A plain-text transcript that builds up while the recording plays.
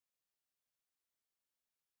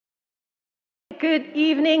Good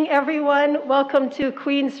evening, everyone. Welcome to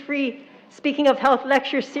Queen's Free Speaking of Health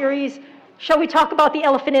lecture series. Shall we talk about the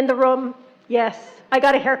elephant in the room? Yes, I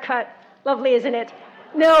got a haircut. Lovely, isn't it?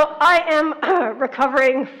 No, I am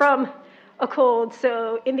recovering from a cold,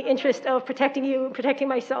 so in the interest of protecting you, protecting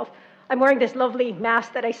myself, I'm wearing this lovely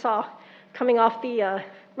mask that I saw coming off the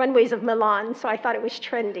runways of Milan, so I thought it was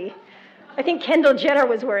trendy. I think Kendall Jenner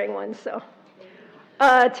was wearing one, so.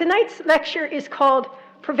 Tonight's lecture is called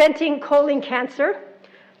Preventing Colon Cancer.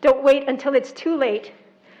 Don't wait until it's too late.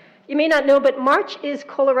 You may not know, but March is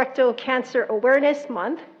Colorectal Cancer Awareness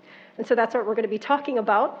Month, and so that's what we're going to be talking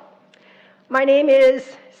about. My name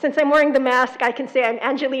is, since I'm wearing the mask, I can say I'm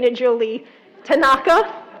Angelina Jolie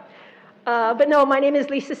Tanaka. But no, my name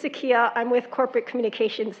is Lisa Sakia. I'm with Corporate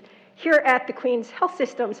Communications here at the Queen's Health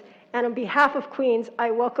Systems, and on behalf of Queen's,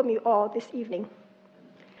 I welcome you all this evening.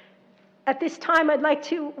 At this time, I'd like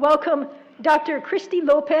to welcome Dr. Christy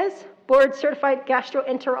Lopez, board-certified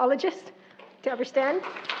gastroenterologist. To ever stand?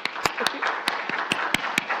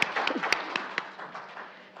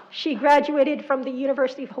 She graduated from the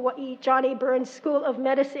University of Hawaii John A. Burns School of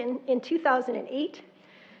Medicine in 2008.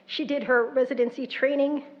 She did her residency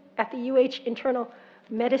training at the UH Internal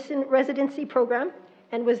Medicine Residency Program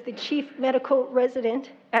and was the chief medical resident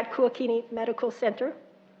at Kuakini Medical Center.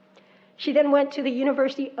 She then went to the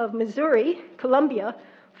University of Missouri, Columbia,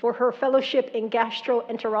 for her fellowship in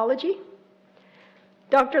gastroenterology.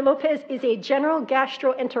 Dr. Lopez is a general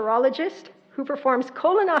gastroenterologist who performs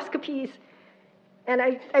colonoscopies, and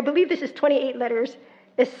I believe this is 28 letters,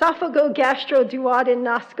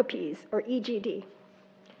 esophagogastroduodenoscopies, or EGD.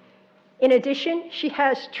 In addition, she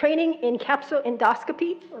has training in capsule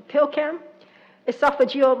endoscopy, or PillCam,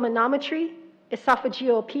 esophageal manometry,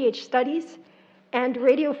 esophageal pH studies, and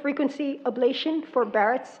radiofrequency ablation for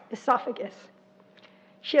Barrett's esophagus.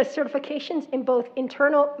 She has certifications in both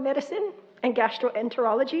internal medicine and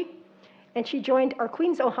gastroenterology, and she joined our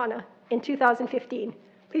Queen's Ohana in 2015.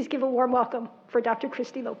 Please give a warm welcome for Dr.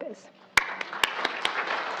 Christy Lopez.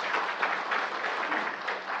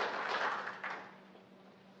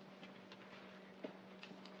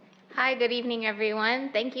 Hi, good evening,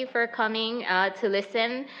 everyone. Thank you for coming to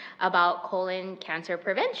listen about colon cancer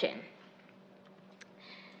prevention.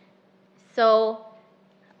 So,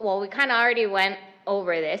 well, we kind of already went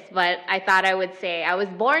over this, but I thought I would say I was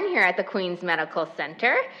born here at the Queen's Medical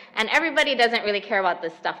Center, and everybody doesn't really care about the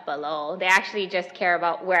stuff below. They actually just care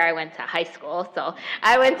about where I went to high school. So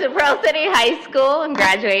I went to Pearl City High School and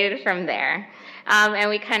graduated from there. And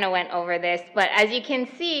we kind of went over this, but as you can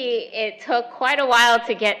see, it took quite a while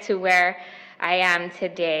to get to where I am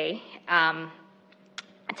today.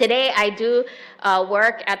 Today, I do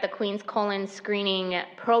work at the Queen's Colon Screening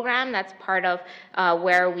Program. That's part of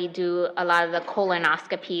where we do a lot of the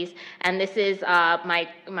colonoscopies. And this is my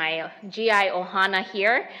GI Ohana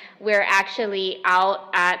here. We're actually out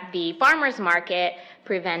at the farmer's market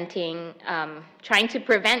trying to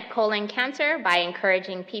prevent colon cancer by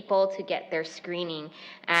encouraging people to get their screening.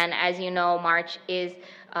 And as you know, March is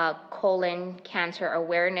Colon Cancer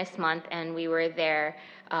Awareness Month, and we were there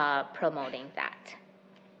promoting that.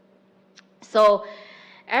 So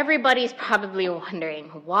everybody's probably wondering,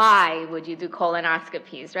 why would you do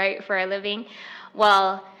colonoscopies, right, for a living?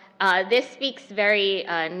 Well, this speaks very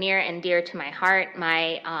near and dear to my heart.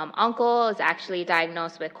 My uncle was actually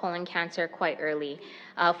diagnosed with colon cancer quite early.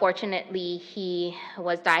 Fortunately, he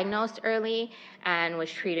was diagnosed early and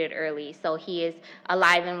was treated early, so he is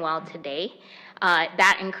alive and well today.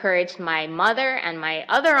 That encouraged my mother and my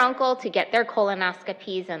other uncle to get their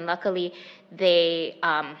colonoscopies, and luckily they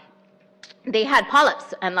had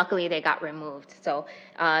polyps, and luckily they got removed. So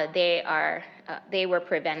they were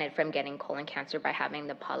prevented from getting colon cancer by having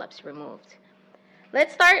the polyps removed.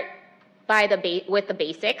 Let's start with the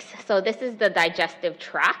basics. So this is the digestive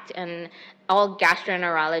tract, and all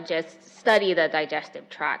gastroenterologists study the digestive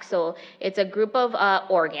tract. So it's a group of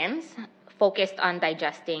organs focused on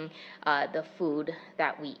digesting the food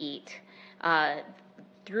that we eat.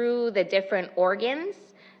 Through the different organs,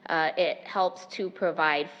 it helps to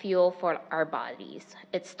provide fuel for our bodies.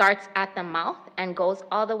 It starts at the mouth and goes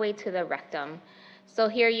all the way to the rectum. So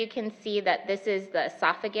here you can see that this is the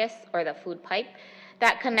esophagus, or the food pipe,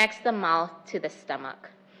 that connects the mouth to the stomach.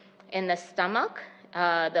 In the stomach,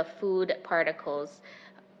 the food particles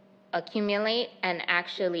accumulate and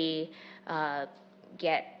actually the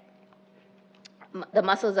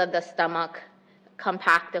muscles of the stomach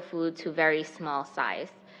compact the food to very small size.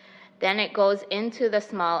 Then it goes into the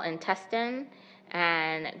small intestine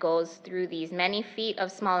and goes through these many feet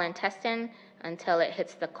of small intestine until it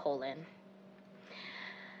hits the colon.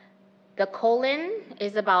 The colon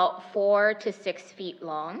is about 4 to 6 feet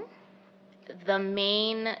long. the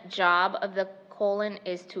main job of the colon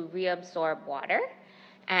is to reabsorb water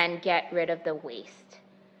and get rid of the waste.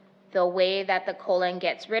 The way that the colon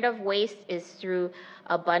gets rid of waste is through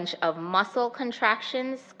a bunch of muscle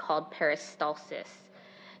contractions called peristalsis.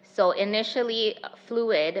 So initially,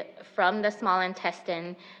 fluid from the small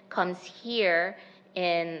intestine comes here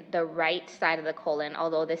in the right side of the colon,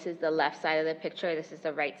 although this is the left side of the picture, this is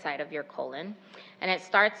the right side of your colon. And it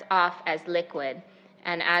starts off as liquid.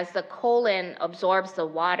 And as the colon absorbs the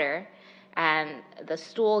water and the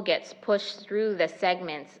stool gets pushed through the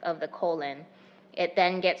segments of the colon, it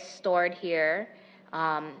then gets stored here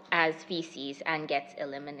as feces and gets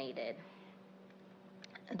eliminated.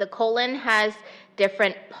 The colon has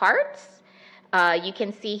different parts. You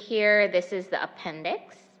can see here, this is the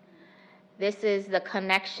appendix. This is the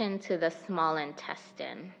connection to the small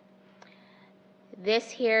intestine. This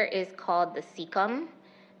here is called the cecum.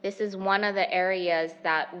 This is one of the areas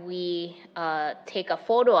that we take a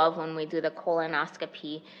photo of when we do the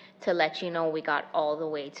colonoscopy to let you know we got all the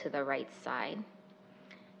way to the right side.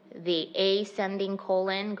 The ascending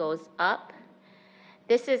colon goes up.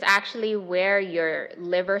 This is actually where your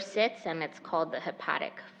liver sits, and it's called the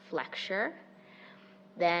hepatic flexure.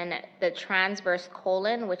 Then the transverse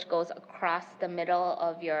colon, which goes across the middle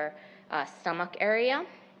of your stomach area.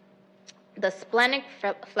 The splenic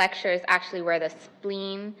flexure is actually where the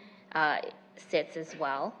spleen sits as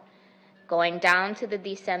well. Going down to the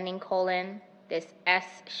descending colon, this S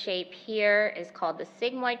shape here is called the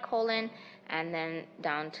sigmoid colon, and then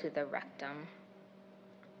down to the rectum.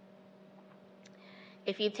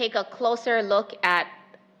 If you take a closer look at,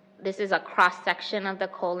 this is a cross-section of the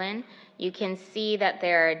colon, you can see that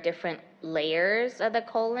there are different layers of the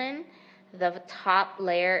colon. The top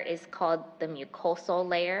layer is called the mucosal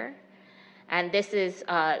layer, and this is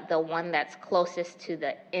the one that's closest to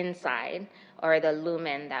the inside, or the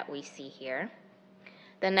lumen that we see here.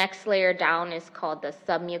 The next layer down is called the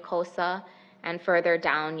submucosa, and further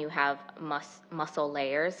down you have muscle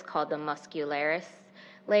layers called the muscularis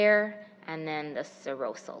layer, and then the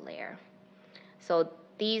serosal layer. So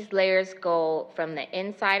these layers go from the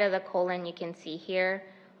inside of the colon, you can see here,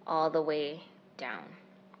 all the way down.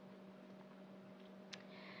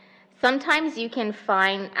 Sometimes you can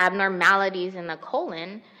find abnormalities in the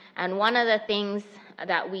colon, and one of the things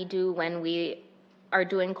that we do when we are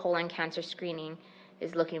doing colon cancer screening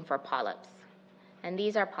is looking for polyps. And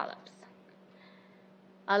these are polyps.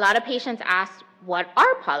 A lot of patients ask, what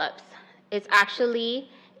are polyps? It's actually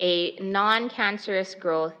a non-cancerous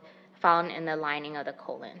growth found in the lining of the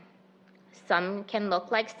colon. Some can look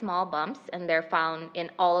like small bumps, and they're found in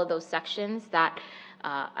all of those sections that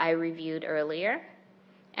I reviewed earlier.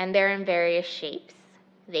 And they're in various shapes.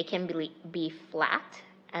 They can be flat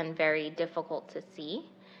and very difficult to see.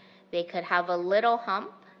 They could have a little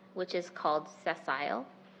hump, which is called sessile,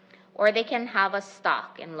 or they can have a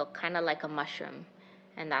stalk and look kind of like a mushroom,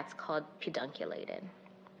 and that's called pedunculated.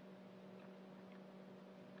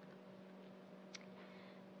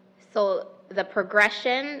 So the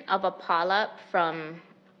progression of a polyp from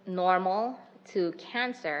normal to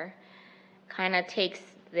cancer kind of takes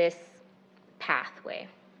this pathway.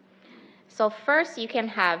 So first you can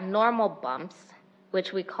have normal bumps,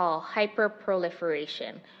 which we call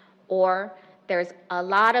hyperproliferation, or there's a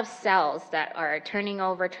lot of cells that are turning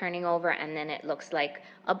over, and then it looks like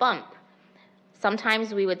a bump.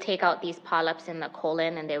 Sometimes we would take out these polyps in the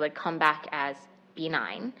colon and they would come back as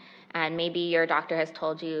benign. And maybe your doctor has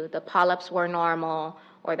told you the polyps were normal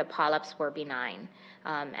or the polyps were benign.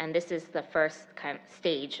 And this is the first kind of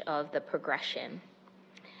stage of the progression.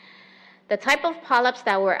 The type of polyps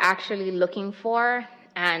that we're actually looking for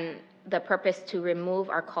and the purpose to remove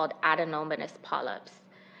are called adenomatous polyps.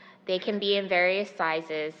 They can be in various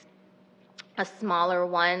sizes. A smaller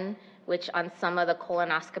one, which on some of the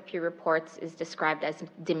colonoscopy reports is described as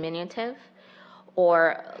diminutive,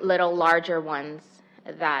 or little larger ones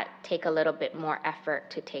that take a little bit more effort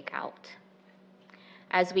to take out.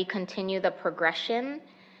 As we continue the progression,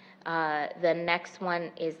 the next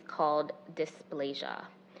one is called dysplasia.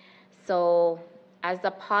 So as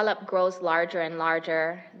the polyp grows larger and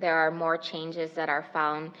larger, there are more changes that are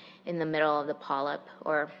found in the middle of the polyp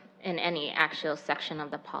or in any axial section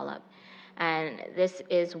of the polyp. And this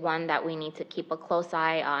is one that we need to keep a close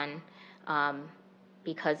eye on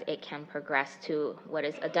because it can progress to what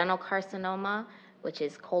is adenocarcinoma, which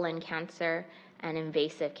is colon cancer, and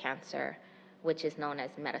invasive cancer, which is known as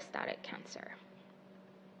metastatic cancer.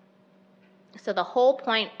 So the whole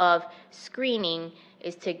point of screening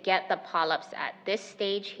is to get the polyps at this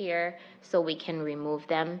stage here so we can remove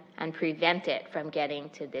them and prevent it from getting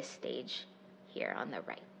to this stage here on the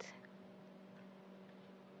right.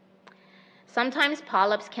 Sometimes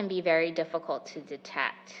polyps can be very difficult to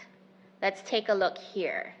detect. Let's take a look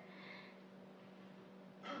here.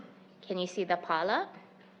 Can you see the polyp?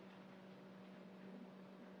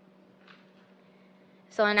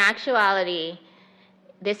 So in actuality,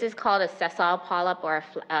 this is called a sessile polyp, or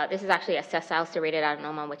this is actually a sessile serrated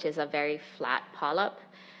adenoma, which is a very flat polyp,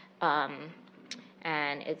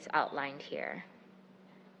 and it's outlined here.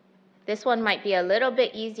 This one might be a little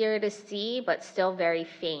bit easier to see, but still very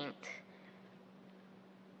faint.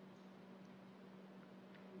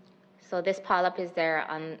 So this polyp is there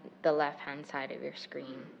on the left-hand side of your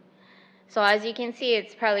screen. So as you can see,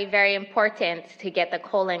 it's probably very important to get the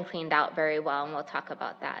colon cleaned out very well, and we'll talk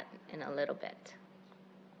about that in a little bit.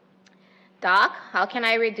 Doc, how can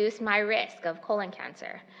I reduce my risk of colon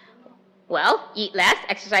cancer? Well, eat less,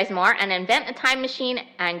 exercise more, and invent a time machine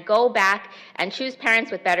and go back and choose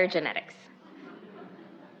parents with better genetics.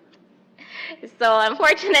 So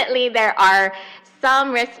unfortunately, there are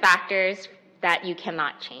some risk factors that you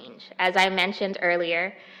cannot change. As I mentioned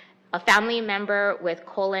earlier, a family member with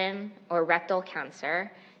colon or rectal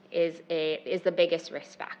cancer is the biggest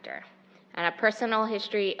risk factor. And a personal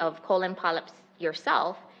history of colon polyps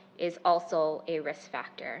yourself is also a risk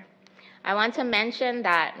factor. I want to mention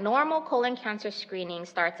that normal colon cancer screening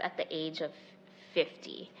starts at the age of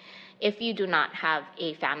 50 if you do not have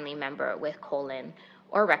a family member with colon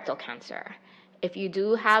or rectal cancer. If you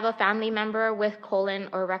do have a family member with colon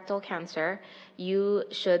or rectal cancer, you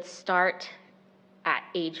should start at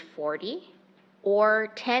age 40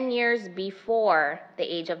 or 10 years before the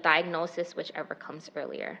age of diagnosis, whichever comes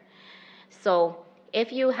earlier. So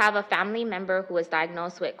if you have a family member who was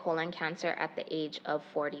diagnosed with colon cancer at the age of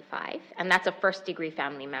 45, and that's a first-degree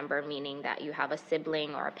family member, meaning that you have a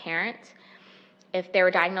sibling or a parent, if they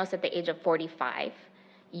were diagnosed at the age of 45,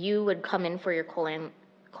 you would come in for your colon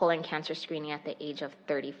cancer screening at the age of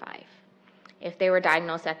 35. If they were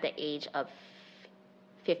diagnosed at the age of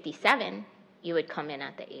 57, you would come in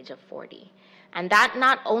at the age of 40. And that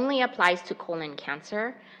not only applies to colon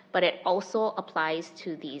cancer, but it also applies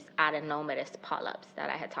to these adenomatous polyps that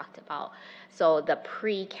I had talked about. So the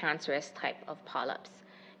precancerous type of polyps,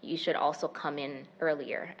 you should also come in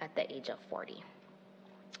earlier at the age of 40.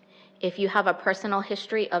 If you have a personal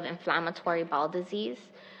history of inflammatory bowel disease,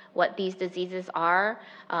 what these diseases are,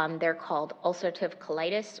 they're called ulcerative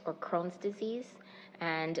colitis or Crohn's disease,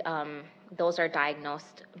 and those are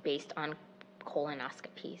diagnosed based on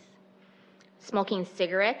colonoscopies. Smoking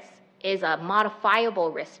cigarettes is a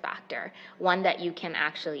modifiable risk factor, one that you can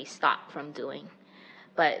actually stop from doing.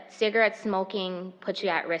 But cigarette smoking puts you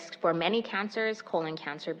at risk for many cancers, colon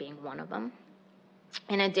cancer being one of them.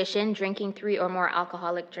 In addition, drinking 3 or more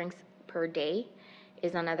alcoholic drinks per day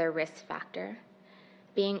is another risk factor.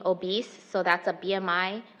 Being obese, so that's a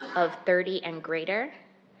BMI of 30 and greater.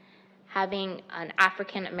 Having an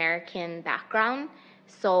African American background,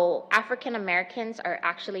 so African Americans are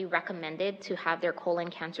actually recommended to have their colon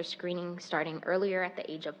cancer screening starting earlier at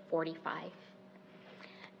the age of 45.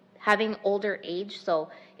 Having older age, so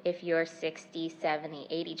if you're 60, 70,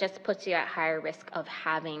 80, just puts you at higher risk of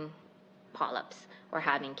having polyps or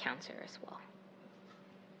having cancer as well.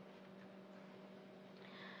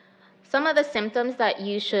 Some of the symptoms that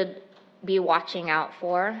you should be watching out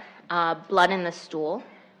for, blood in the stool.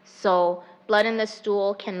 So blood in the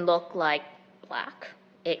stool can look like black,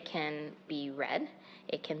 it can be red,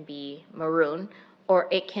 it can be maroon, or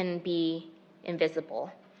it can be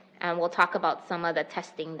invisible. And we'll talk about some of the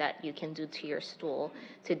testing that you can do to your stool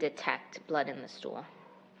to detect blood in the stool.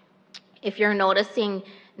 If you're noticing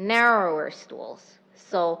narrower stools,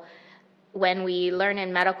 so when we learn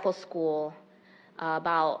in medical school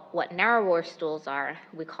about what narrower stools are,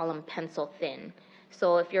 we call them pencil thin.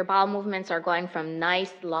 So if your bowel movements are going from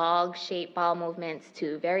nice log-shaped bowel movements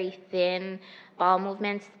to very thin bowel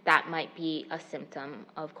movements, that might be a symptom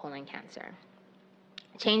of colon cancer.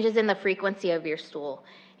 Changes in the frequency of your stool.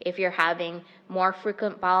 If you're having more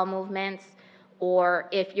frequent bowel movements, or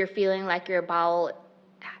if you're feeling like your bowel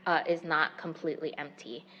is not completely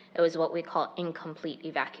empty, it was what we call incomplete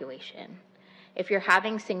evacuation. If you're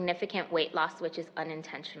having significant weight loss, which is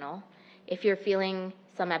unintentional, if you're feeling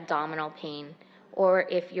some abdominal pain, or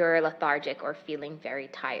if you're lethargic or feeling very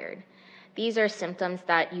tired. These are symptoms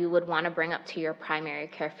that you would want to bring up to your primary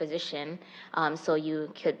care physician so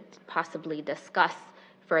you could possibly discuss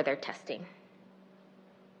further testing.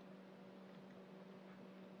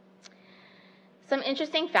 Some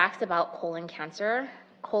interesting facts about colon cancer.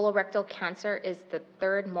 Colorectal cancer is the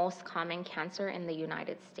 3rd most common cancer in the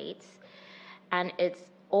United States, and it's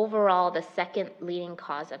overall the 2nd leading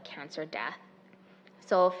cause of cancer death.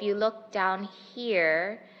 So if you look down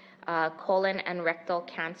here, colon and rectal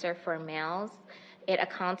cancer for males, it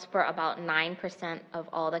accounts for about 9% of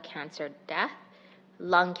all the cancer death,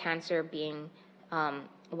 lung cancer being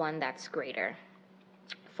one that's greater.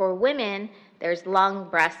 For women, there's lung,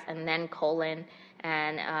 breast, and then colon,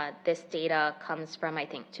 and this data comes from, I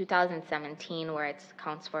think, 2017, where it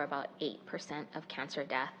accounts for about 8% of cancer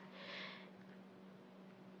death.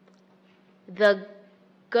 The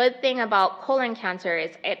good thing about colon cancer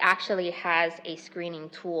is it actually has a screening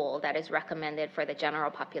tool that is recommended for the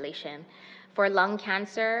general population. For lung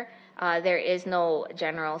cancer, there is no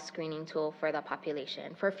general screening tool for the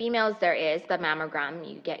population. For females, there is the mammogram.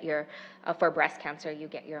 You get your, for breast cancer, you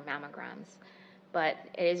get your mammograms. But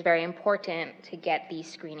it is very important to get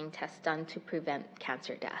these screening tests done to prevent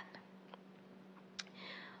cancer death.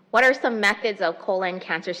 What are some methods of colon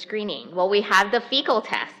cancer screening? Well, we have the fecal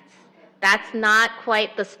tests. That's not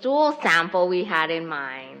quite the stool sample we had in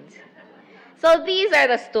mind. So these are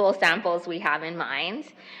the stool samples we have in mind.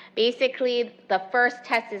 Basically, the first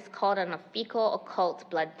test is called a fecal occult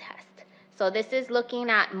blood test. So this is looking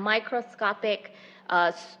at microscopic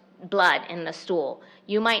blood in the stool.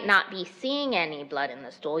 You might not be seeing any blood in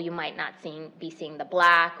the stool. You might not be seeing the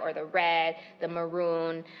black or the red, the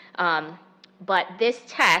maroon. But this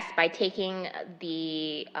test, by taking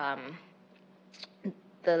the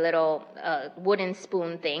little wooden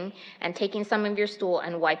spoon thing and taking some of your stool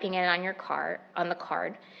and wiping it on your on the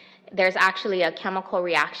card, there's actually a chemical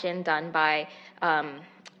reaction done by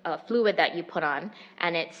a fluid that you put on,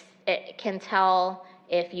 and it can tell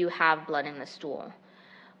if you have blood in the stool.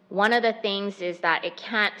 One of the things is that it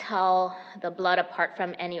can't tell the blood apart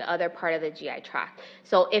from any other part of the GI tract.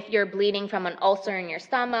 So if you're bleeding from an ulcer in your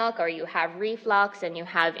stomach, or you have reflux and you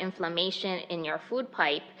have inflammation in your food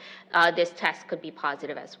pipe, this test could be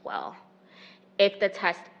positive as well. If the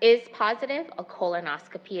test is positive, a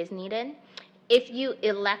colonoscopy is needed. If you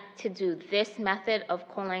elect to do this method of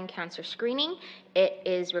colon cancer screening, it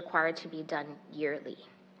is required to be done yearly.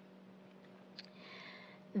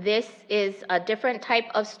 This is a different type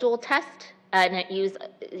of stool test, and it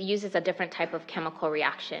uses a different type of chemical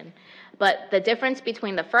reaction. But the difference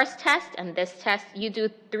between the first test and this test, you do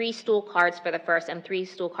 3 stool cards for the first and 3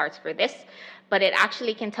 stool cards for this, but it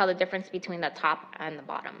actually can tell the difference between the top and the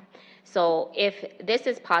bottom. So if this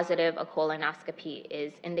is positive, a colonoscopy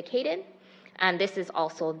is indicated, and this is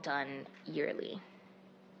also done yearly.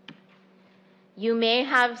 You may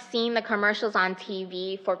have seen the commercials on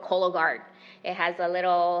TV for Cologuard. It has a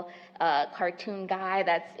little cartoon guy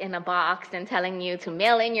that's in a box and telling you to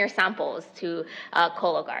mail in your samples to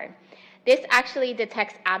Cologuard. This actually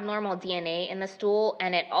detects abnormal DNA in the stool,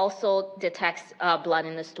 and it also detects blood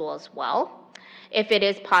in the stool as well. If it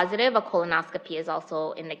is positive, a colonoscopy is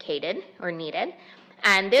also indicated or needed.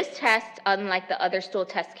 And this test, unlike the other stool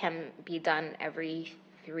tests, can be done every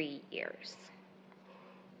 3 years.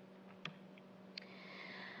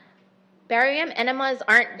 Barium enemas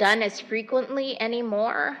aren't done as frequently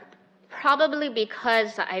anymore, probably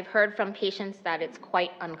because I've heard from patients that it's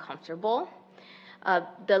quite uncomfortable.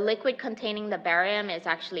 The liquid containing the barium is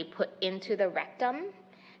actually put into the rectum,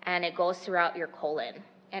 and it goes throughout your colon,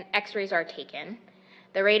 and x-rays are taken.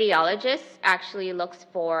 The radiologist actually looks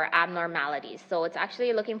for abnormalities, so it's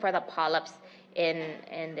actually looking for the polyps in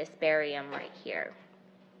this barium right here.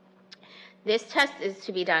 This test is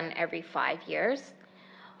to be done every 5 years.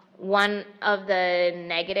 One of the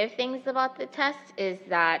negative things about the test is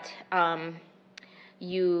that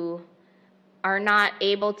you are not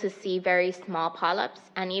able to see very small polyps,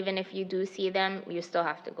 and even if you do see them, you still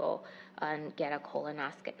have to go and get a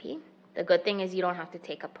colonoscopy. The good thing is you don't have to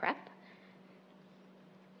take a prep.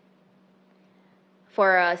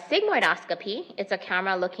 For a sigmoidoscopy, it's a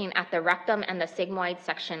camera looking at the rectum and the sigmoid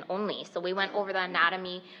section only. So we went over the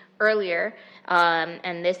anatomy earlier,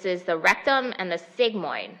 and this is the rectum and the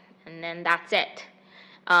sigmoid, and then that's it.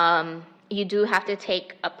 You do have to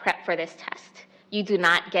take a prep for this test. You do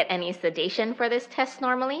not get any sedation for this test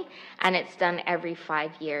normally, and it's done every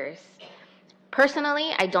 5 years.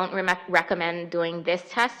 Personally, I don't recommend doing this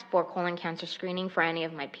test for colon cancer screening for any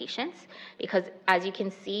of my patients, because as you can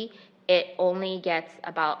see, it only gets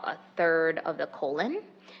about 1/3 of the colon,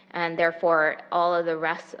 and therefore all of the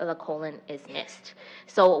rest of the colon is missed.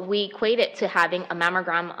 So we equate it to having a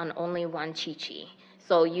mammogram on only one chi-chi.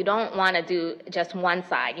 So you don't want to do just one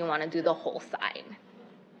side, you want to do the whole side.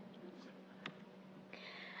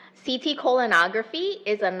 CT colonography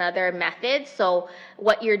is another method. So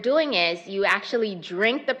what you're doing is you actually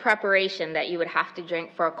drink the preparation that you would have to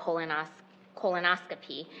drink for a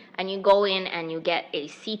colonoscopy, and you go in and you get a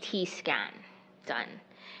CT scan done.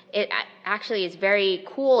 It actually is very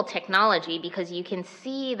cool technology because you can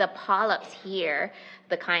see the polyps here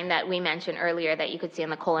the kind that we mentioned earlier that you could see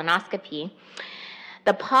in the colonoscopy.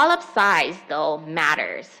 The polyp size, though,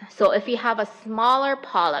 matters. So if you have a smaller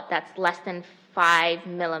polyp that's less than 5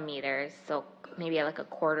 millimeters, so maybe like a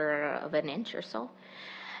quarter of an inch or so,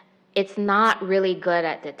 it's not really good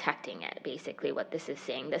at detecting it, basically what this is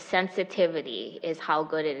saying. The sensitivity is how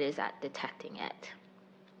good it is at detecting it.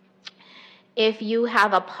 If you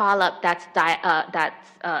have a polyp that's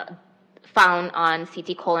found on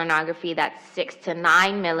CT colonography that's 6 to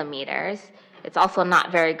 9 millimeters, it's also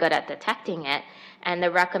not very good at detecting it. And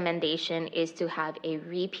the recommendation is to have a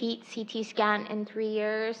repeat CT scan in 3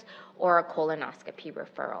 years or a colonoscopy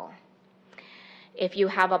referral. If you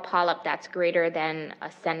have a polyp that's greater than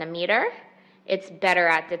a centimeter, it's better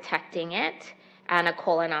at detecting it, and a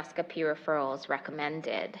colonoscopy referral is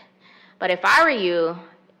recommended. But if I were you,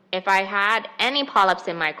 if I had any polyps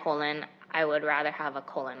in my colon, I would rather have a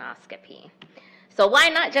colonoscopy. So why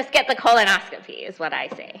not just get the colonoscopy, is what I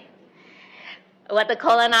say. What the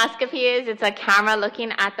colonoscopy is, it's a camera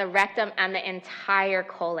looking at the rectum and the entire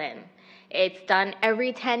colon. It's done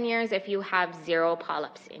every 10 years if you have 0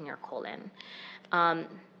 polyps in your colon.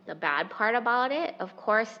 The bad part about it, of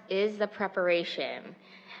course, is the preparation.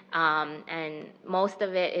 And most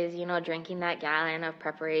of it is, drinking that gallon of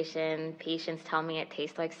preparation. Patients tell me it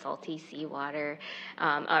tastes like salty seawater,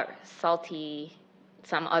 or salty,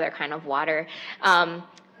 some other kind of water.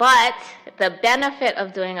 But the benefit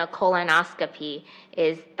of doing a colonoscopy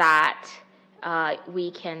is that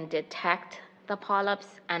we can detect the polyps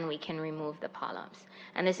and we can remove the polyps.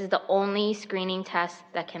 And this is the only screening test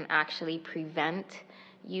that can actually prevent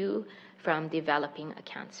you from developing a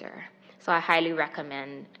cancer. So I highly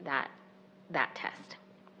recommend that test.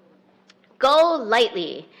 Go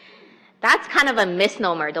lightly. That's kind of a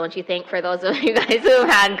misnomer, don't you think, for those of you guys who have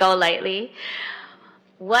had Go Lightly?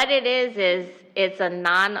 What it is it's a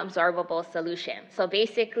non-absorbable solution. So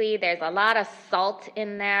basically, there's a lot of salt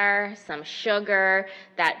in there, some sugar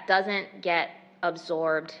that doesn't get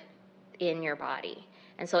absorbed in your body.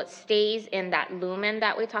 And so it stays in that lumen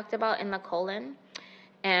that we talked about in the colon,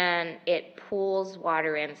 and it pulls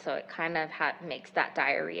water in, so it kind of makes that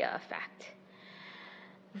diarrhea effect.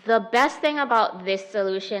 The best thing about this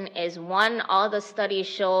solution is, one, all the studies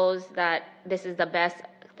shows that this is the best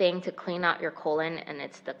thing to clean out your colon, and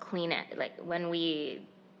it's the cleanest. Like when we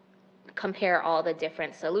compare all the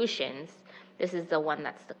different solutions, this is the one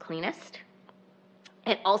that's the cleanest.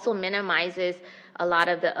 It also minimizes a lot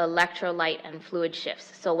of the electrolyte and fluid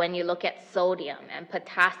shifts. So when you look at sodium and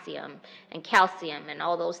potassium and calcium and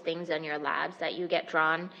all those things in your labs that you get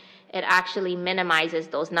drawn, it actually minimizes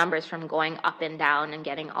those numbers from going up and down and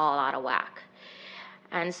getting all out of whack.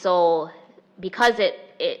 And so because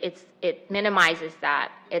it minimizes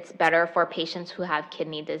that, it's better for patients who have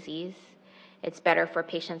kidney disease, it's better for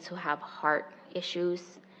patients who have heart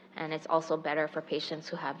issues, and it's also better for patients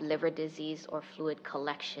who have liver disease or fluid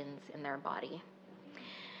collections in their body.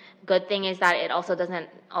 Good thing is that it also doesn't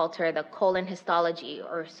alter the colon histology,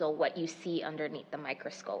 or so what you see underneath the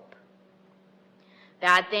microscope.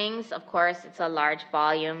 Bad things, of course, it's a large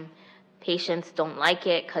volume. Patients don't like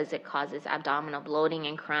it because it causes abdominal bloating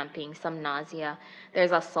and cramping, some nausea.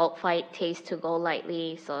 There's a sulfite taste to Go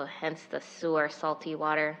Lightly, so hence the sewer salty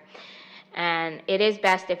water. And it is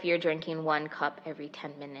best if you're drinking 1 cup every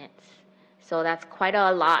 10 minutes. So that's quite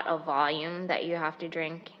a lot of volume that you have to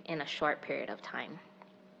drink in a short period of time.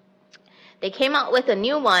 They came out with a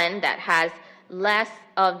new one that has less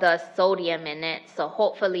of the sodium in it, so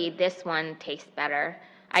hopefully this one tastes better.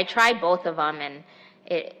 I tried both of them, and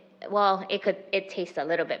it tastes a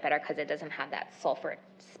little bit better because it doesn't have that sulfur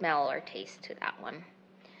smell or taste to that one.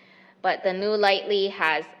 But the new Lightly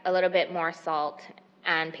has a little bit more salt,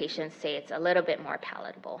 and patients say it's a little bit more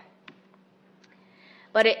palatable.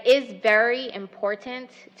 But it is very important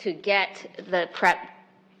to get the prep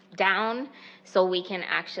down so we can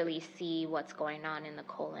actually see what's going on in the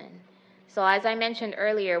colon. So as I mentioned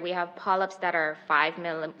earlier, we have polyps that are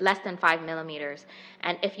less than 5 millimeters.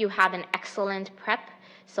 And if you have an excellent prep,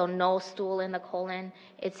 so no stool in the colon,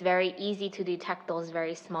 it's very easy to detect those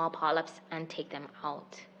very small polyps and take them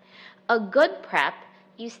out. A good prep,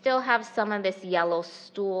 you still have some of this yellow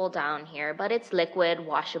stool down here, but it's liquid,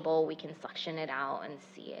 washable. We can suction it out and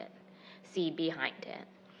see behind it.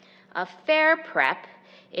 A fair prep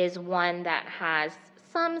is one that has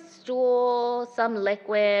some stool, some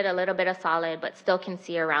liquid, a little bit of solid, but still can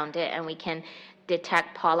see around it, and we can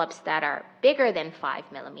detect polyps that are bigger than 5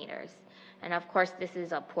 millimeters. And of course, this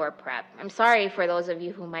is a poor prep. I'm sorry for those of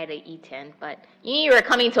you who might have eaten, but you were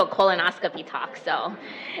coming to a colonoscopy talk, so.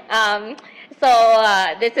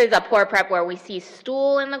 This is a poor prep where we see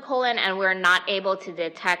stool in the colon and we're not able to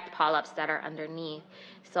detect polyps that are underneath.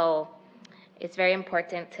 So it's very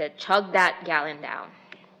important to chug that gallon down.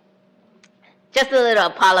 Just a little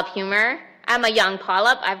polyp humor. I'm a young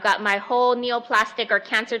polyp. I've got my whole neoplastic or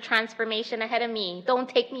cancer transformation ahead of me. Don't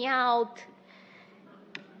take me out.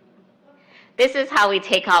 This is how we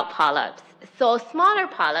take out polyps. So smaller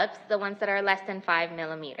polyps, the ones that are less than 5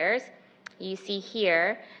 millimeters, you see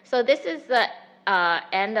here. So this is the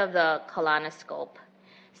end of the colonoscope.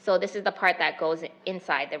 So this is the part that goes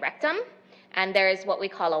inside the rectum. And there is what we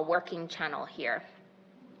call a working channel here.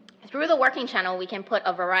 Through the working channel, we can put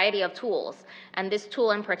a variety of tools. And this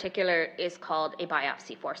tool in particular is called a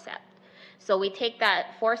biopsy forceps. So we take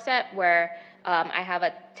that forceps where I have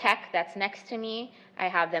a tech that's next to me. I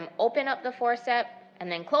have them open up the forceps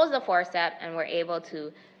and then close the forceps, and we're able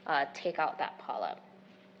to take out that polyp.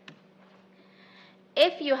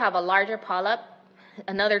 If you have a larger polyp,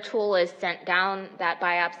 another tool is sent down that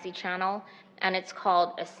biopsy channel, and it's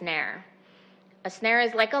called a snare. A snare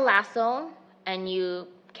is like a lasso, and you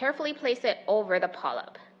carefully place it over the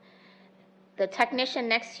polyp. The technician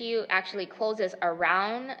next to you actually closes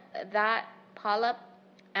around that polyp,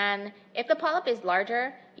 and if the polyp is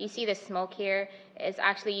larger, you see the smoke here, is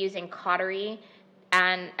actually using cautery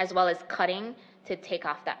and as well as cutting to take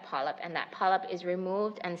off that polyp, and that polyp is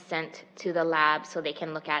removed and sent to the lab so they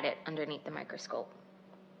can look at it underneath the microscope.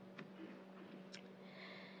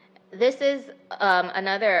 This is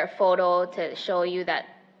another photo to show you that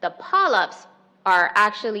the polyps are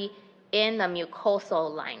actually in the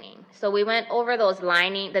mucosal lining. So we went over those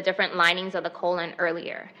the different linings of the colon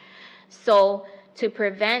earlier. So to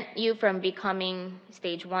prevent you from becoming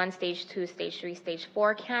stage 1, stage 2, stage 3, stage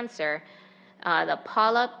 4 cancer, the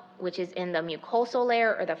polyp, which is in the mucosal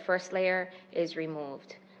layer or the first layer, is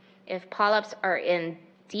removed. If polyps are in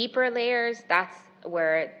deeper layers, that's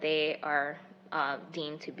where they are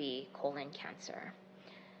deemed to be colon cancer.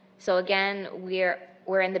 So again,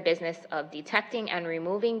 we're in the business of detecting and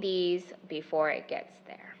removing these before it gets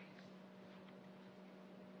there.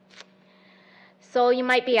 So you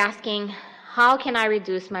might be asking, how can I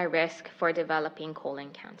reduce my risk for developing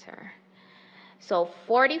colon cancer? So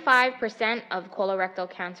 45% of colorectal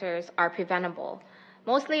cancers are preventable,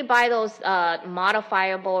 mostly by those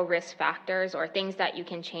modifiable risk factors or things that you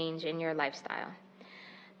can change in your lifestyle.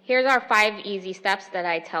 Here's our 5 easy steps that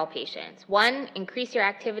I tell patients. 1, increase your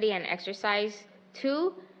activity and exercise.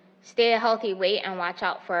 2, stay a healthy weight and watch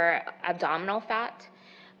out for abdominal fat.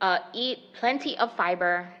 Eat plenty of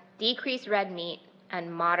fiber, decrease red meat,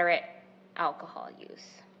 and moderate alcohol use.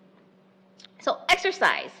 So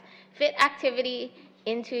exercise. Fit activity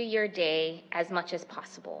into your day as much as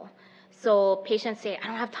possible. So patients say, I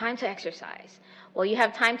don't have time to exercise. Well, you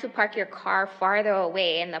have time to park your car farther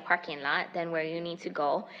away in the parking lot than where you need to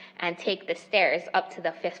go and take the stairs up to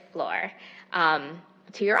the 5th floor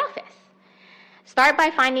to your office. Start by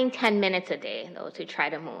finding 10 minutes a day, though, to try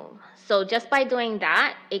to move. So just by doing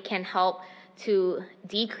that, it can help to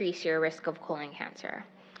decrease your risk of colon cancer.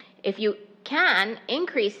 If you can,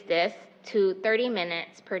 increase this to 30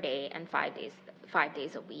 minutes per day and 5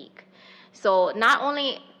 days a week. So not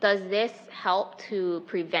only does this help to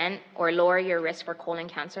prevent or lower your risk for colon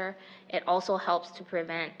cancer, it also helps to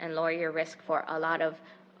prevent and lower your risk for a lot of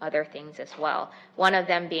other things as well. One of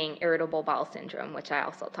them being irritable bowel syndrome, which I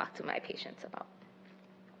also talk to my patients about.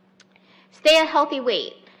 Stay a healthy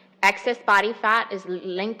weight. Excess body fat is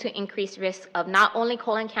linked to increased risk of not only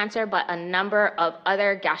colon cancer, but a number of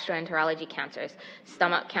other gastroenterology cancers,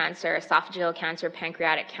 stomach cancer, esophageal cancer,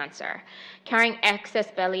 pancreatic cancer. Carrying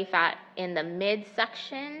excess belly fat in the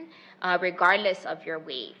midsection, regardless of your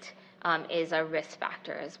weight, is a risk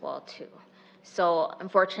factor as well too. So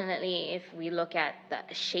unfortunately, if we look at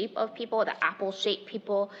the shape of people, the apple-shaped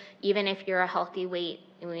people, even if you're a healthy weight,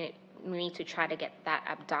 we need to try to get that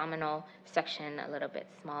abdominal section a little bit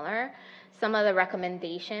smaller. Some of the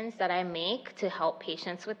recommendations that I make to help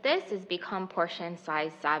patients with this is become portion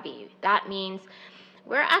size savvy. That means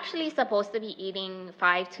we're actually supposed to be eating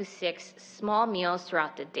 5 to 6 small meals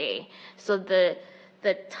throughout the day. So the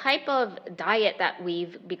type of diet that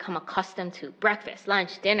we've become accustomed to, breakfast,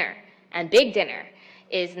 lunch, dinner, and big dinner,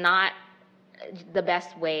 is not the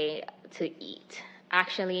best way to eat.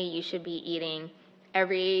 Actually, you should be eating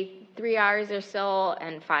every 3 hours or so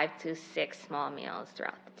and 5 to 6 small meals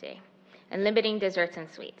throughout the day, and limiting desserts and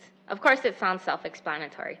sweets. Of course, it sounds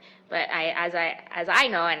self-explanatory, but as I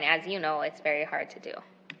know and as you know, it's very hard to do.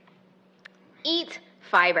 Eat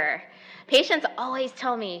fiber. Patients always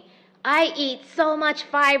tell me, I eat so much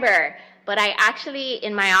fiber, but I actually,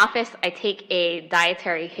 in my office, I take a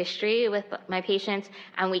dietary history with my patients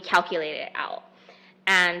and we calculate it out.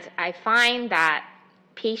 And I find that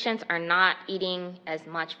patients are not eating as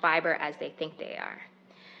much fiber as they think they are.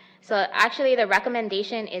 So actually the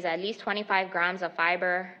recommendation is at least 25 grams of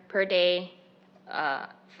fiber per day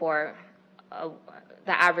for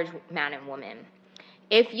the average man and woman.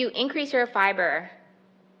 If you increase your fiber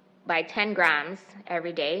by 10 grams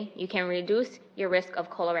every day, you can reduce your risk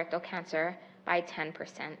of colorectal cancer by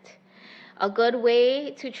 10%. A good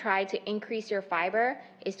way to try to increase your fiber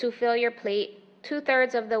is to fill your plate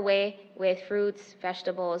 2/3 of the way with fruits,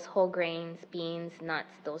 vegetables, whole grains, beans,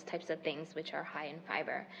 nuts, those types of things which are high in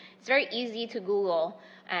fiber. It's very easy to Google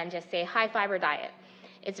and just say high fiber diet.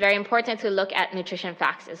 It's very important to look at nutrition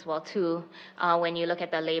facts as well too when you look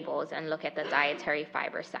at the labels and look at the dietary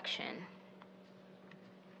fiber section.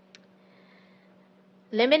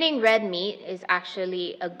 Limiting red meat is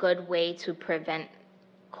actually a good way to prevent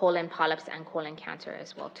colon polyps and colon cancer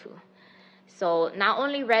as well too. So not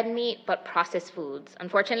only red meat, but processed foods.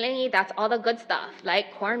 Unfortunately, that's all the good stuff,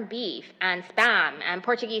 like corned beef and Spam and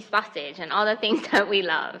Portuguese sausage and all the things that we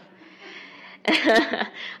love.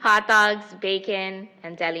 Hot dogs, bacon,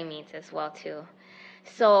 and deli meats as well too.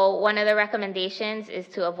 So one of the recommendations is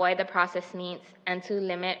to avoid the processed meats and to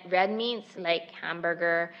limit red meats like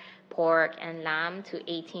hamburger, pork, and lamb to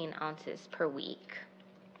 18 ounces per week.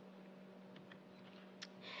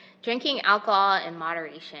 Drinking alcohol in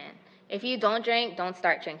moderation. If you don't drink, don't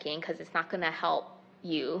start drinking because it's not going to help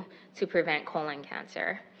you to prevent colon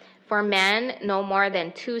cancer. For men, no more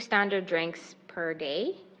than 2 standard drinks per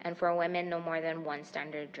day, and for women, no more than 1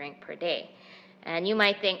 standard drink per day. And you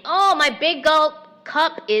might think, oh, my big gulp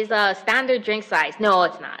cup is a standard drink size. No,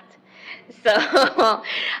 it's not. So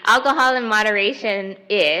alcohol in moderation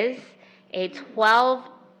is a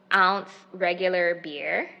 12-ounce regular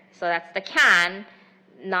beer. So that's the can,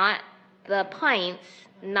 not the pints,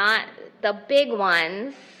 not the big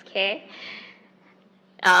ones, okay?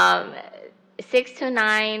 6 to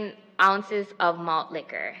 9 ounces of malt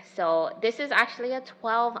liquor. So this is actually a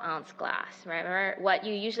 12-ounce glass. Remember, what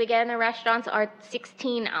you usually get in the restaurants are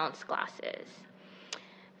 16-ounce glasses.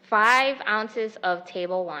 5 ounces of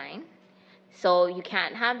table wine. So you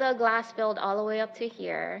can't have the glass filled all the way up to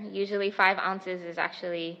here. Usually 5 ounces is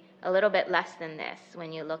actually a little bit less than this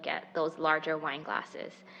when you look at those larger wine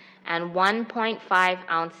glasses. And 1.5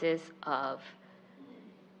 ounces of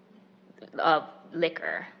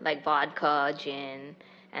liquor, like vodka, gin.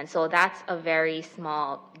 And so that's a very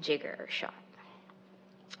small jigger shot.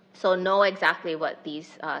 So know exactly what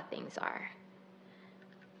these things are.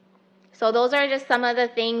 So those are just some of the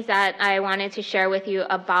things that I wanted to share with you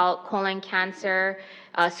about colon cancer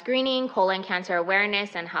screening, colon cancer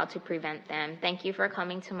awareness, and how to prevent them. Thank you for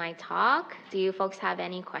coming to my talk. Do you folks have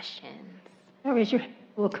any questions? Raise your hand.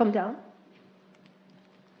 We'll come down.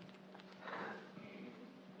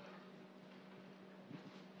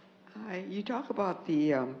 You talk about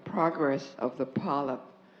the progress of the polyp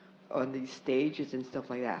on these stages and stuff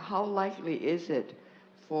like that. How likely is it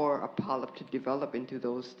for a polyp to develop into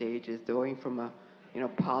those stages, going from a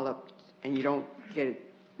polyp and you don't get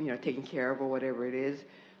it taken care of or whatever it is,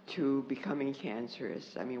 to becoming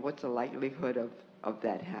cancerous? I mean, what's the likelihood of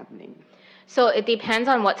that happening? So it depends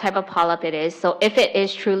on what type of polyp it is. So if it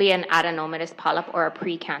is truly an adenomatous polyp or a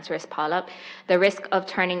precancerous polyp, the risk of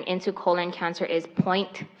turning into colon cancer is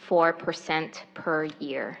 0.4% per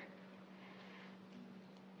year.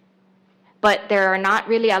 But there are not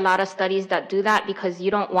really a lot of studies that do that because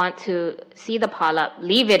you don't want to see the polyp,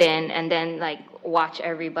 leave it in, and then watch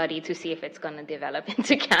everybody to see if it's going to develop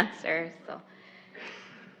into cancer. So.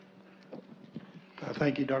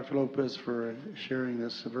 Thank you, Dr. Lopez, for sharing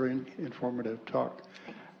this very informative talk.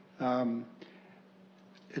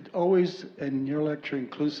 It always, in your lecture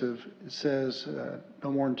inclusive, it says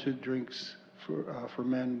no more than 2 drinks for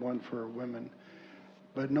men, 1 for women.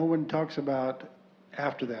 But no one talks about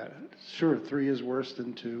after that. Sure, 3 is worse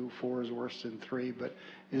than 2, 4 is worse than 3, but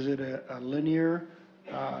is it a linear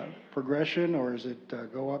progression, or is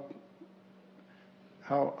it go up?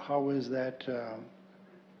 How is that?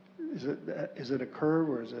 Is it a curve,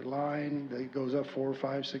 or is it a line that goes up 4,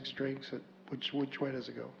 5, 6 drinks? Which way does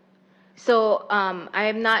it go? So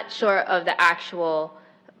I'm not sure of the actual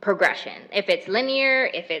progression. If it's linear,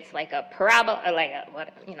 if it's like a parabola,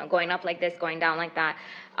 or going up like this, going down like that.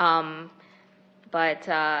 But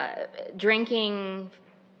drinking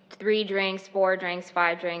 3 drinks, 4 drinks,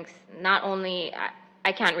 5 drinks, not only,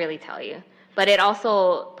 I can't really tell you. But it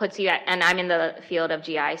also puts you at, and I'm in the field of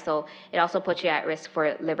GI, so it also puts you at risk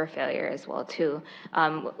for liver failure as well too,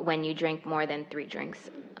 when you drink more than 3 drinks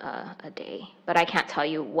a day. But I can't tell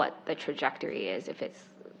you what the trajectory is, if it's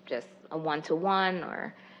just a 1-to-1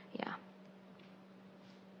 or, yeah.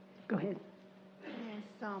 Go ahead.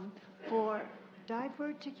 Yes, for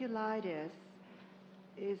diverticulitis,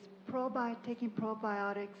 is taking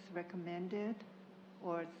probiotics recommended,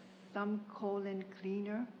 or some colon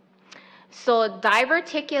cleaner? So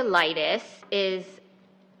diverticulitis is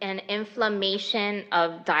an inflammation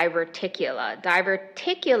of diverticula.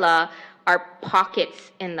 Diverticula are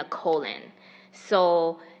pockets in the colon.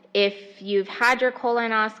 So if you've had your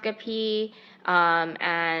colonoscopy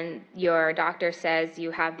and your doctor says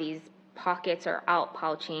you have these pockets or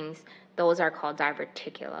outpouchings, those are called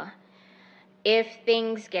diverticula. If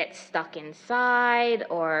things get stuck inside,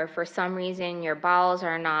 or for some reason your bowels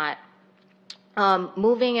are not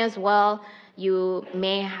moving as well, you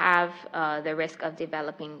may have the risk of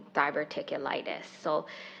developing diverticulitis. So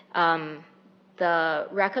the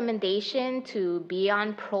recommendation to be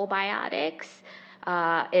on probiotics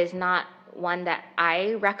is not one that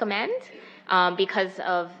I recommend because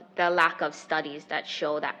of the lack of studies that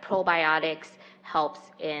show that probiotics helps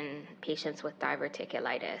in patients with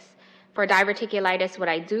diverticulitis. For diverticulitis, what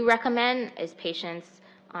I do recommend is patients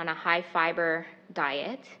on a high fiber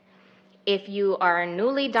diet. If you are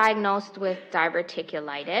newly diagnosed with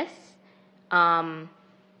diverticulitis,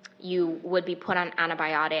 you would be put on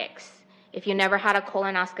antibiotics. If you never had a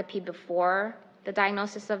colonoscopy before the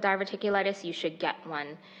diagnosis of diverticulitis, you should get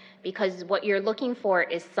one, because what you're looking for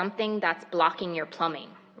is something that's blocking your plumbing,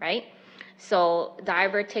 right? So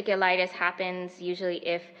diverticulitis happens usually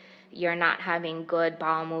if you're not having good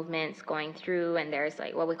bowel movements going through, and there's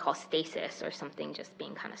like what we call stasis, or something just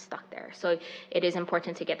being kind of stuck there. So it is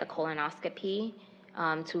important to get the colonoscopy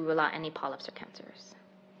to rule out any polyps or cancers.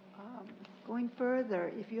 Going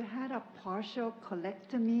further, if you had a partial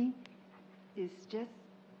colectomy, is just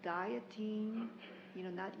dieting,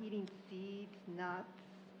 not eating seeds, nuts,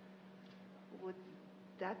 would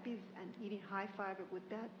that be, and eating high fiber, would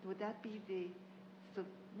that be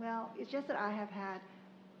well, it's just that I have had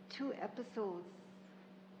 2 episodes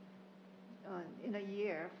in a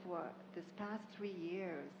year for this past 3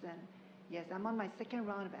 years, and yes, I'm on my 2nd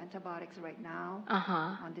round of antibiotics right now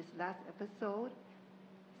on this last episode,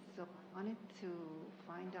 so I wanted to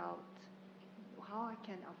find out how I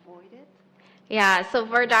can avoid it. Yeah, so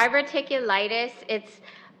for diverticulitis, it's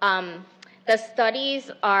the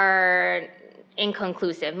studies are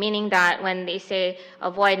inconclusive, meaning that when they say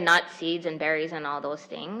avoid nuts, seeds, and berries and all those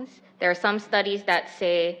things, there are some studies that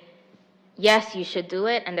say, yes, you should do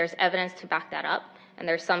it, and there's evidence to back that up. And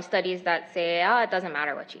there's some studies that say, it doesn't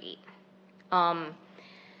matter what you eat.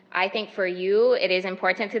 I think for you, it is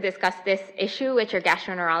important to discuss this issue with your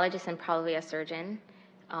gastroenterologist and probably a surgeon,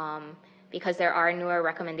 because there are newer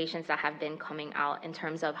recommendations that have been coming out in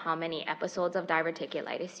terms of how many episodes of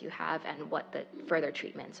diverticulitis you have and what the further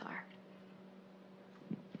treatments are.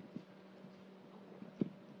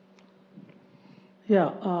 Yeah,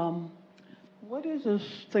 what is this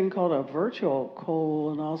thing called a virtual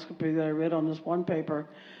colonoscopy that I read on this one paper?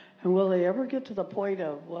 And will they ever get to the point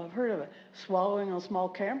of, well, I've heard of it, swallowing a small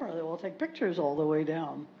camera that will take pictures all the way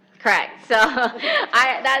down? Correct. So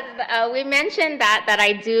we mentioned that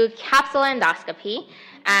I do capsule endoscopy,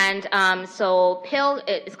 and so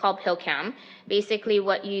it's called PillCam. Basically,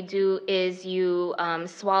 what you do is you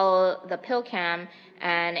swallow the PillCam,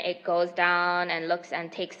 and it goes down and looks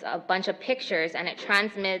and takes a bunch of pictures, and it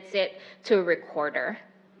transmits it to a recorder.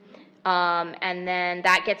 And then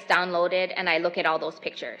that gets downloaded, and I look at all those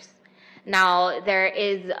pictures. Now, there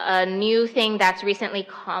is a new thing that's recently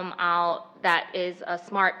come out that is a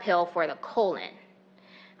smart pill for the colon.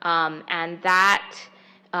 And that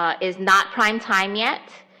is not prime time yet,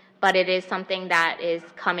 but it is something that is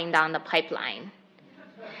coming down the pipeline.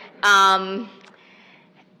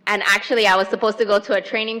 And actually, I was supposed to go to a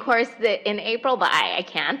training course in April, but I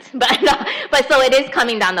can't. But so it is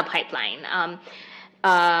coming down the pipeline.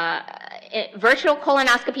 Virtual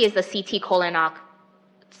colonoscopy is the CT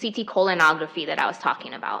colonography that I was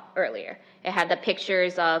talking about earlier. It had the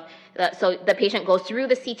pictures of, so the patient goes through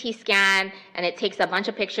the CT scan, and it takes a bunch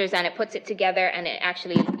of pictures, and it puts it together, and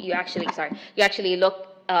you actually look,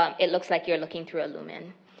 it looks like you're looking through a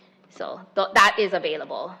lumen. So that is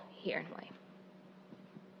available here in Hawaii.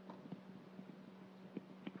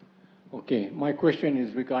 Okay, my question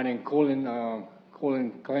is regarding colon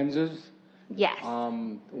cleansers. Yes.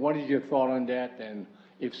 What is your thought on that? And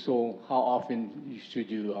if so, how often should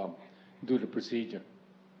you do the procedure?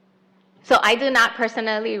 So I do not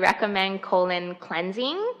personally recommend colon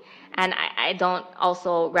cleansing, and I don't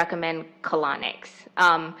also recommend colonics.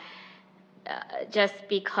 Just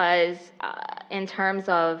because in terms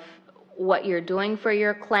of what you're doing for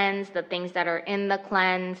your cleanse, the things that are in the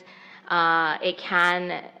cleanse, it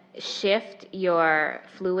can shift your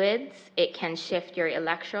fluids, it can shift your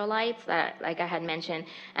electrolytes, that, like I had mentioned,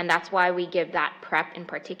 and that's why we give that prep in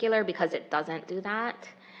particular, because it doesn't do that.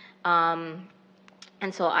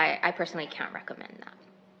 And so I personally can't recommend that.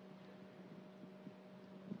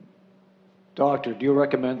 Doctor, do you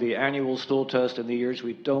recommend the annual stool test in the years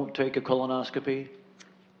we don't take a colonoscopy?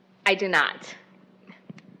 I do not.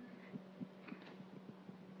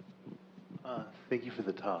 Thank you for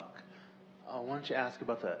the talk. I wanted to ask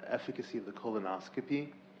about the efficacy of the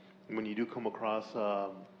colonoscopy. When you do come across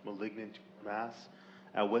malignant mass,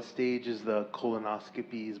 at what stage is the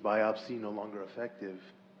colonoscopy's biopsy no longer effective?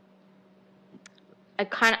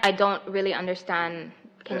 I don't really understand.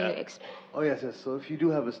 Can you explain? Oh, yes. So if you do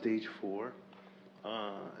have a stage 4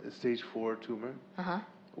 tumor,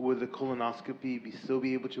 would the colonoscopy still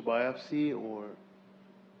be able to biopsy, or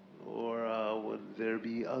would there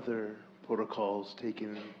be other protocols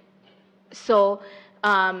taken? So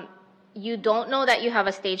you don't know that you have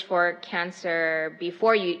a stage 4 cancer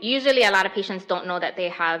before you. Usually a lot of patients don't know that they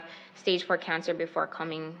have stage 4 cancer before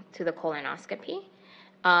coming to the colonoscopy.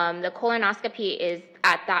 The colonoscopy is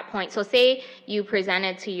at that point. So say you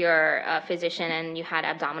presented to your physician and you had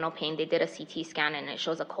abdominal pain. They did a CT scan and it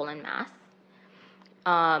shows a colon mass.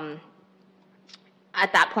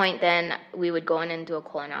 At that point, then we would go in and do a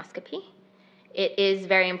colonoscopy. It is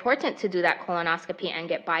very important to do that colonoscopy and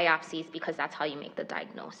get biopsies, because that's how you make the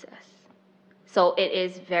diagnosis. So it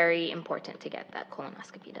is very important to get that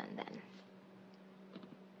colonoscopy done then.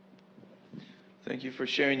 Thank you for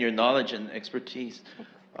sharing your knowledge and expertise.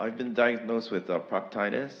 I've been diagnosed with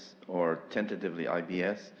proctitis, or tentatively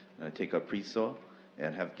IBS, and I take Apreso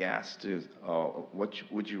and have gas too. What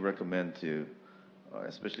would you recommend to,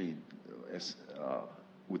 especially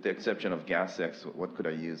with the exception of Gas-X, what could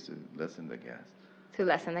I use to lessen the gas? To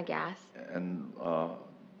lessen the gas? And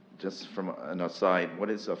just from an aside, what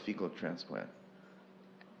is a fecal transplant?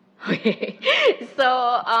 Okay.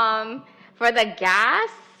 So for the gas,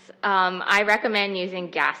 I recommend using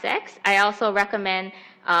Gas-X. I also recommend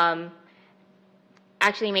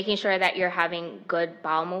actually making sure that you're having good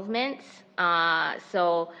bowel movements.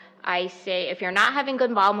 So I say if you're not having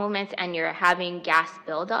good bowel movements and you're having gas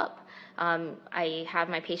buildup, I have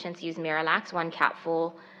my patients use Miralax, 1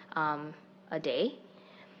 capsule a day.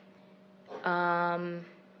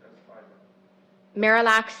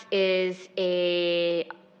 Miralax is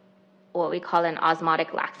what we call an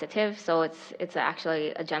osmotic laxative. So it's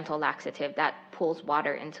actually a gentle laxative that pulls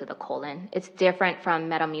water into the colon. It's different from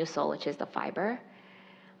Metamucil, which is the fiber.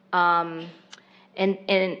 And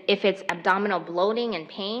if it's abdominal bloating and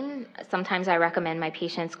pain, sometimes I recommend my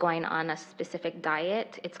patients going on a specific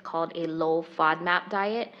diet. It's called a low FODMAP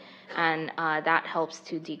diet, and that helps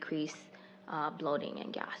to decrease bloating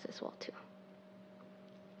and gas as well too.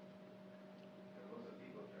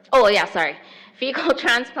 Oh yeah, sorry. Fecal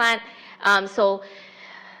transplant. So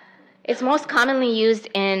it's most commonly used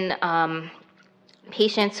in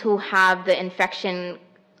patients who have the infection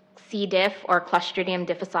C. diff or Clostridium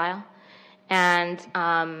difficile, and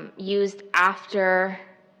used after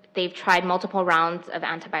they've tried multiple rounds of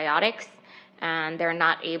antibiotics and they're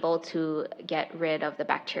not able to get rid of the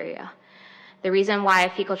bacteria. The reason why a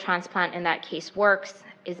fecal transplant in that case works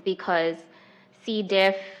is because C.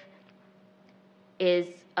 diff is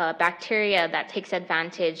a bacteria that takes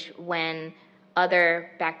advantage when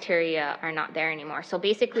other bacteria are not there anymore. So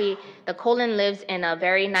basically, the colon lives in a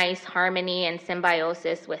very nice harmony and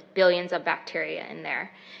symbiosis with billions of bacteria in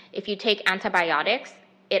there. If you take antibiotics,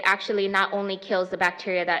 it actually not only kills the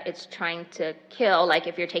bacteria that it's trying to kill, like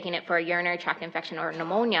if you're taking it for a urinary tract infection or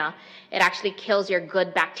pneumonia, it actually kills your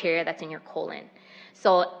good bacteria that's in your colon.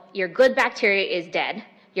 So your good bacteria is dead.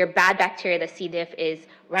 Your bad bacteria, the C. diff, is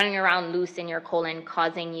running around loose in your colon,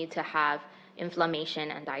 causing you to have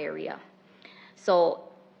inflammation and diarrhea. So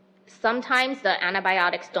sometimes the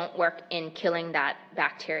antibiotics don't work in killing that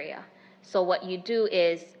bacteria. So what you do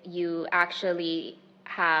is you actually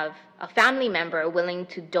have a family member willing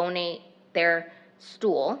to donate their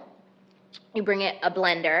stool. You bring it a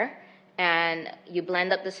blender and you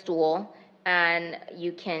blend up the stool, and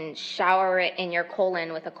you can shower it in your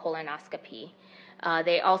colon with a colonoscopy.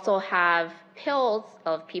 They also have pills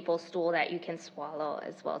of people's stool that you can swallow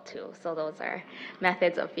as well too. So those are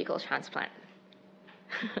methods of fecal transplant.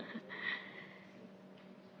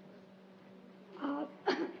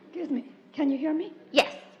 Excuse me. Can you hear me?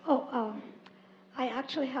 Yes. I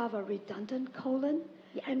actually have a redundant colon.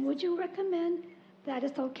 Yes. And would you recommend that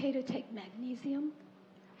it's okay to take magnesium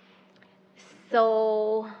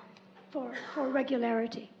So for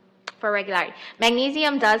regularity? for regularity,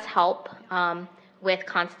 magnesium does help with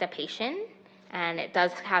constipation, and it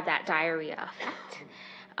does have that diarrhea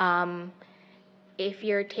effect. If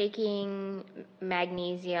you're taking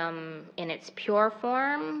magnesium in its pure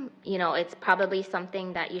form, it's probably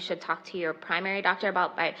something that you should talk to your primary doctor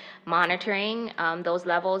about by monitoring those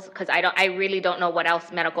levels, because I really don't know what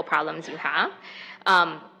else medical problems you have.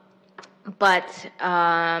 But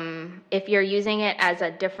if you're using it as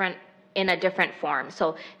in a different form,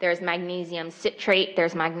 so there's magnesium citrate,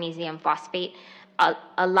 there's magnesium phosphate.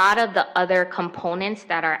 A lot of the other components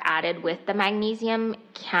that are added with the magnesium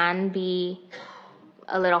can be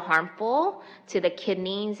a little harmful to the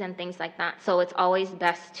kidneys and things like that. So it's always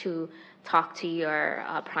best to talk to your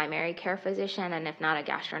primary care physician, and if not, a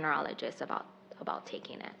gastroenterologist about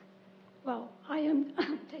taking it. Well, I am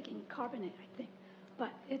taking carbonate, I think,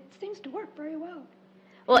 but it seems to work very well.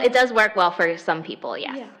 Well, it does work well for some people,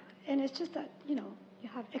 yes. Yeah, and it's just that, you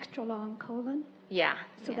have extra long colon. Yeah.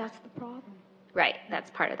 So yeah. that's the problem. Right,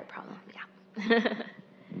 that's part of the problem, yeah.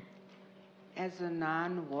 As a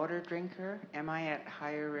non-water drinker, am I at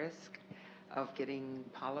higher risk of getting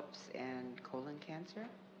polyps and colon cancer?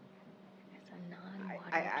 As a non-water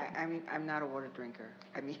drinker. I'm not a water drinker.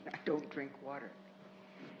 I mean, I don't drink water.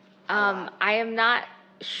 I am not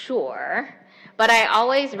sure, but I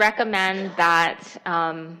always recommend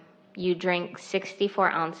that you drink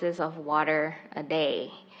 64 ounces of water a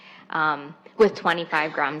day with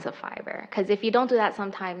 25 grams of fiber. Because if you don't do that,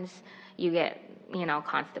 sometimes you get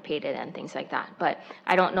constipated and things like that. But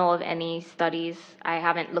I don't know of any studies. I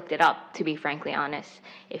haven't looked it up, to be frankly honest,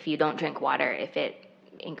 if you don't drink water, if it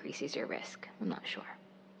increases your risk. I'm not sure.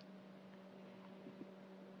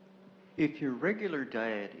 If your regular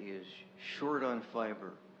diet is short on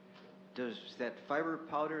fiber, does that fiber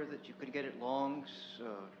powder that you can get at Long's,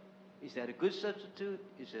 is that a good substitute?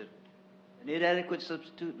 Is it an inadequate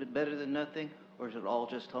substitute but better than nothing? Or is it all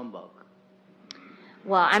just humbug?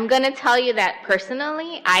 Well, I'm going to tell you that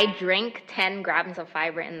personally, I drink 10 grams of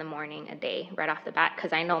fiber in the morning a day right off the bat,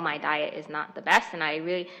 because I know my diet is not the best, and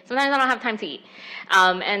sometimes I don't have time to eat.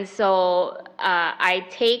 And so I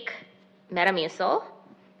take Metamucil,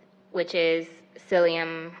 which is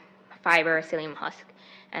psyllium fiber, psyllium husk,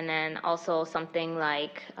 and then also something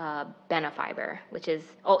like Benefiber, which is,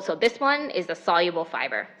 so this one is a soluble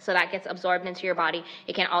fiber. So that gets absorbed into your body.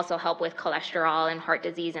 It can also help with cholesterol and heart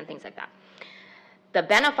disease and things like that. The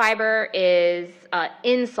Benefiber is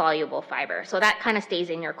insoluble fiber, so that kind of stays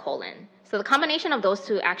in your colon. So the combination of those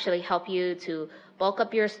two actually help you to bulk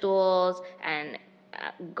up your stools and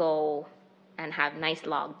go and have nice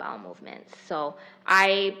log bowel movements. So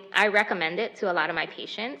I recommend it to a lot of my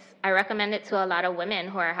patients. I recommend it to a lot of women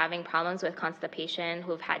who are having problems with constipation,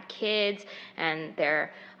 who've had kids, and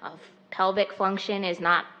their pelvic function is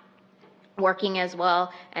not working as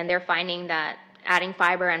well, and they're finding that adding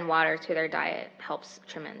fiber and water to their diet helps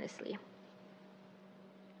tremendously.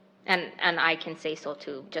 And I can say so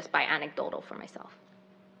too, just by anecdotal for myself.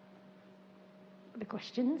 Other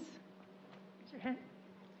questions? Raise your hand.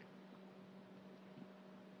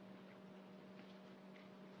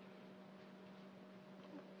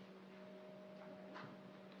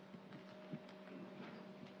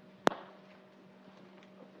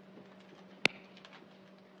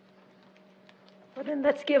 Well, then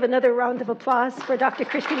let's give another round of applause for Dr.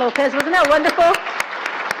 Christy Lopez. Wasn't that wonderful?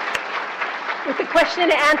 With the question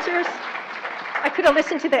and answers. I could have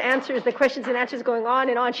listened to the answers, the questions and answers going on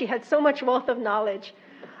and on. She had so much wealth of knowledge.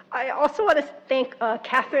 I also want to thank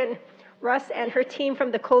Catherine Russ and her team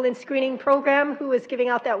from the colon screening program, who is giving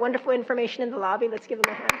out that wonderful information in the lobby. Let's give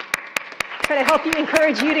them a hand. Trying to help you,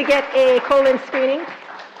 encourage you to get a colon screening.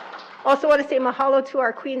 Also want to say mahalo to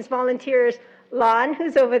our Queens volunteers, Lon,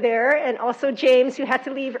 who's over there, and also James, who had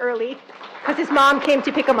to leave early because his mom came to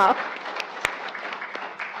pick him up.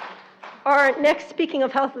 Our next Speaking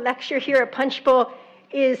of Health lecture here at Punchbowl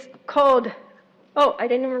is called, I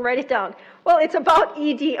didn't even write it down. Well, it's about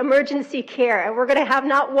ED, emergency care, and we're going to have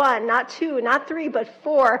not one, not two, not three, but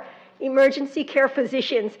 4 emergency care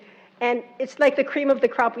physicians. And it's like the cream of the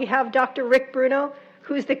crop. We have Dr. Rick Bruno,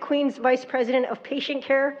 who's the Queen's Vice President of Patient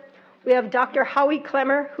Care. We have Dr. Howie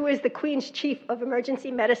Clemmer, who is the Queen's Chief of Emergency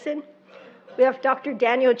Medicine. We have Dr.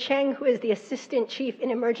 Daniel Cheng, who is the Assistant Chief in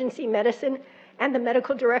Emergency Medicine and the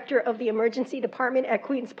Medical Director of the Emergency Department at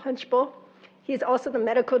Queen's Punchbowl. He is also the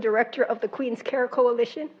Medical Director of the Queen's Care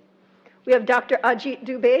Coalition. We have Dr. Ajit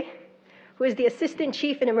Dubey, who is the Assistant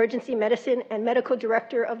Chief in Emergency Medicine and Medical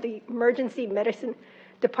Director of the Emergency Medicine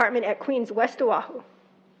Department at Queen's West Oahu.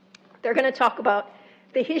 They're going to talk about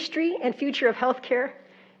the history and future of healthcare,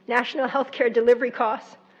 national healthcare delivery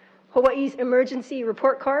costs, Hawaii's emergency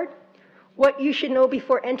report card, what you should know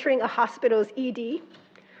before entering a hospital's ED,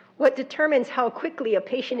 what determines how quickly a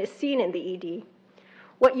patient is seen in the ED,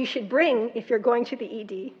 what you should bring if you're going to the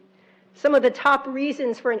ED, some of the top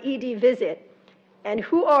reasons for an ED visit, and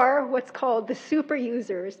who are what's called the super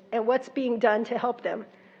users and what's being done to help them.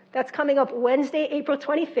 That's coming up Wednesday, April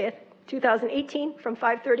 25th, 2018 from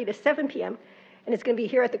 5:30 to 7 p.m. And it's going to be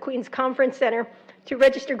here at the Queens Conference Center. To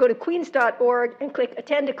register, go to queens.org and click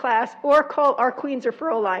attend a class or call our Queens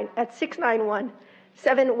referral line at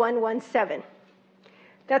 691-7117.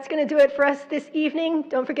 That's going to do it for us this evening.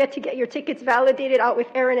 Don't forget to get your tickets validated out with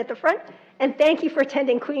Erin at the front. And thank you for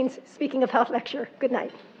attending Queens Speaking of Health lecture. Good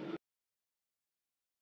night.